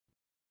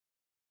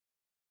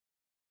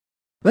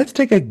Let's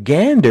take a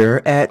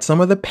gander at some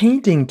of the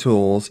painting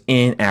tools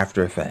in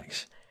After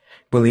Effects.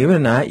 Believe it or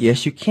not,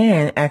 yes, you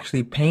can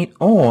actually paint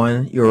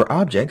on your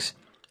objects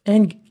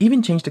and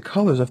even change the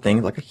colors of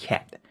things like a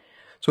cat.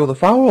 So to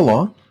follow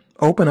along,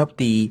 open up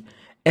the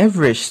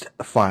Everest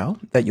file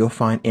that you'll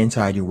find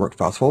inside your work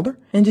files folder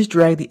and just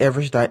drag the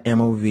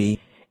everest.mov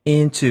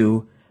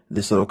into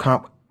this little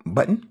comp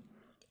button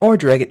or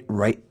drag it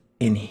right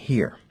in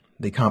here,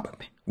 the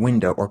comp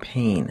window or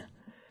pane.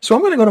 So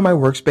I'm going to go to my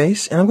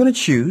workspace and I'm going to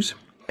choose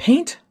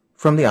Paint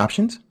from the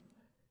options.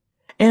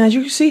 And as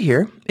you can see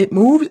here, it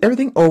moves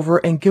everything over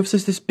and gives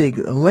us this big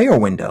layer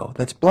window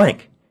that's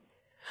blank.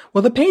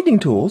 Well, the painting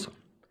tools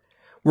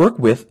work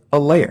with a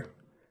layer.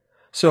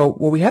 So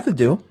what we have to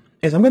do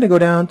is I'm going to go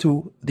down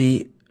to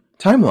the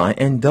timeline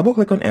and double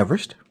click on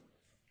Everest.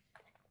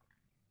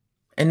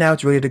 And now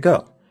it's ready to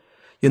go.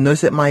 You'll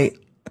notice that my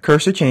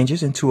cursor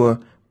changes into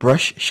a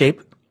brush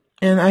shape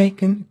and I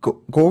can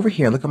go over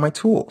here and look at my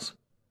tools.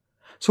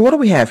 So what do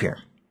we have here?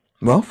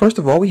 Well, first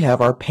of all, we have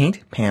our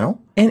paint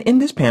panel. And in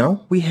this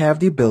panel, we have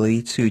the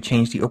ability to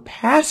change the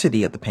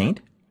opacity of the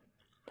paint,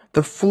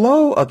 the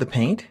flow of the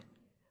paint,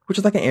 which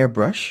is like an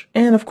airbrush,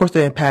 and of course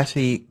the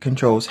opacity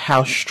controls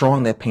how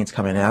strong that paint's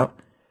coming out.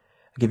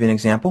 I'll give you an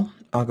example.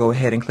 I'll go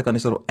ahead and click on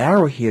this little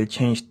arrow here to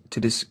change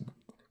to this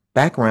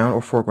background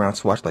or foreground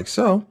swatch like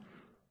so.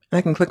 And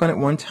I can click on it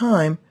one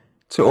time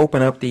to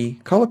open up the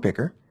color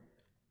picker.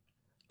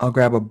 I'll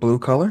grab a blue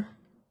color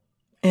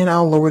and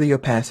I'll lower the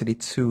opacity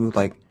to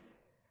like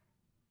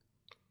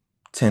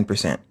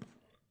 10%.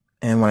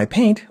 And when I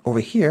paint over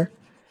here,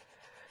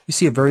 you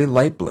see a very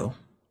light blue.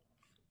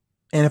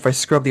 And if I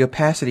scrub the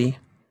opacity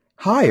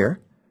higher,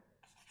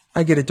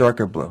 I get a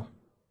darker blue.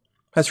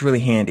 That's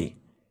really handy.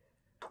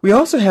 We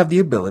also have the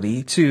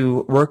ability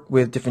to work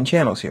with different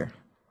channels here.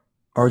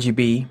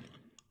 RGB,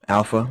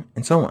 alpha,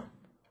 and so on.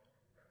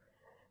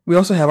 We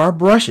also have our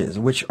brushes,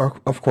 which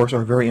are, of course,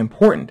 are very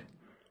important.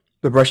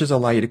 The brushes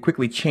allow you to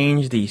quickly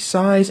change the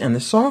size and the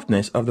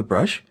softness of the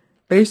brush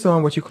based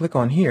on what you click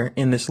on here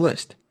in this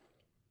list.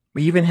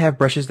 We even have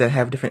brushes that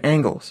have different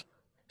angles.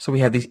 So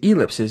we have these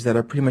ellipses that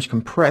are pretty much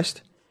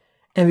compressed,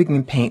 and we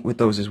can paint with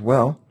those as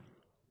well.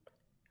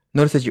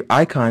 Notice that your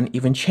icon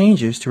even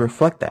changes to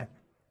reflect that.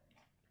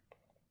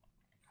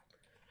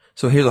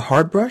 So here's a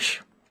hard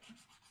brush,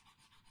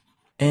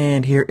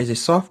 and here is a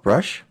soft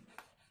brush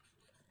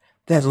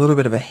that has a little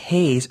bit of a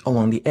haze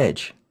along the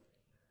edge.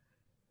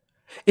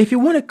 If you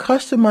want to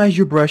customize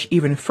your brush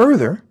even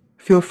further,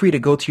 feel free to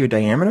go to your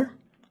diameter,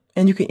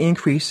 and you can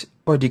increase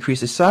or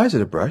decrease the size of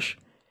the brush.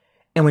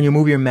 And when you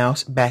move your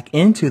mouse back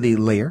into the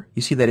layer,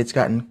 you see that it's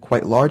gotten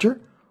quite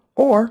larger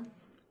or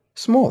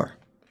smaller.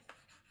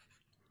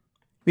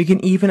 We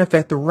can even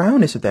affect the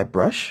roundness of that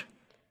brush,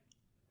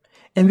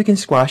 and we can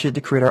squash it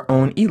to create our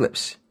own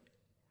ellipse.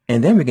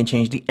 And then we can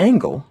change the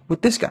angle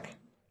with this guy.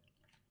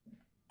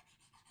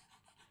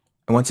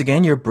 And once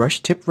again, your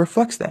brush tip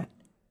reflects that.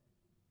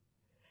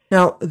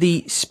 Now,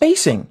 the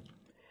spacing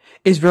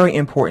is very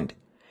important.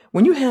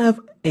 When you have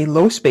a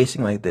low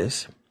spacing like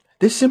this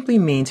simply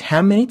means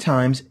how many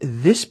times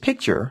this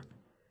picture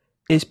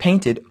is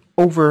painted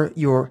over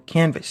your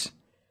canvas.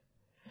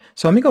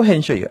 So let me go ahead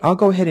and show you. I'll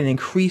go ahead and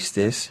increase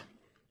this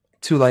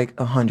to like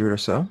 100 or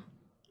so,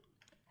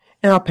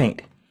 and I'll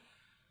paint.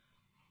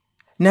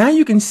 Now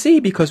you can see,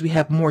 because we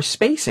have more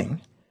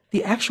spacing,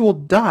 the actual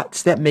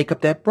dots that make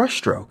up that brush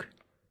stroke.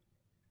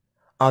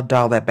 I'll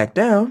dial that back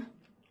down,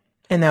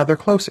 and now they're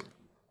closer.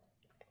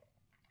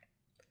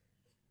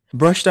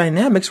 Brush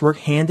dynamics work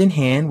hand in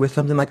hand with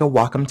something like a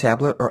Wacom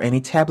tablet or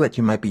any tablet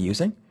you might be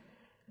using.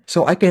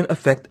 So I can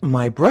affect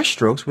my brush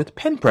strokes with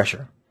pen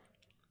pressure.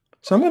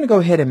 So I'm going to go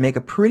ahead and make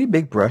a pretty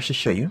big brush to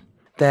show you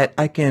that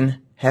I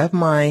can have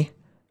my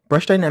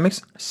brush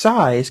dynamics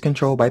size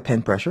controlled by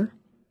pen pressure,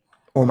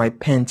 or my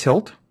pen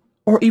tilt,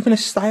 or even a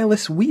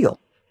stylus wheel.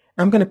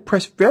 I'm going to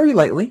press very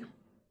lightly.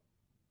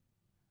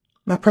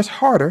 Now press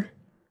harder,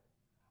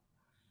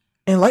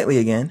 and lightly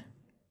again.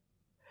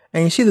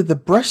 And you see that the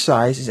brush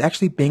size is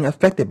actually being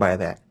affected by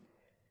that.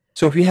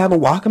 So if you have a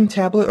Wacom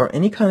tablet or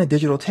any kind of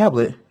digital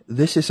tablet,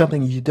 this is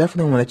something you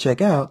definitely want to check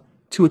out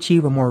to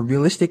achieve a more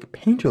realistic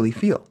painterly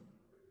feel.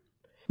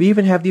 We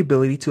even have the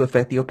ability to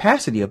affect the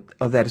opacity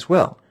of that as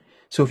well.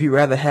 So if you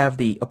rather have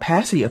the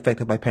opacity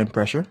affected by pen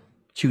pressure,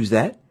 choose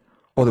that,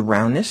 or the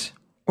roundness,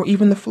 or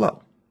even the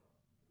flow.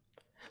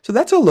 So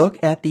that's a look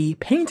at the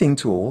painting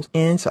tools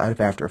inside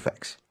of After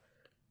Effects.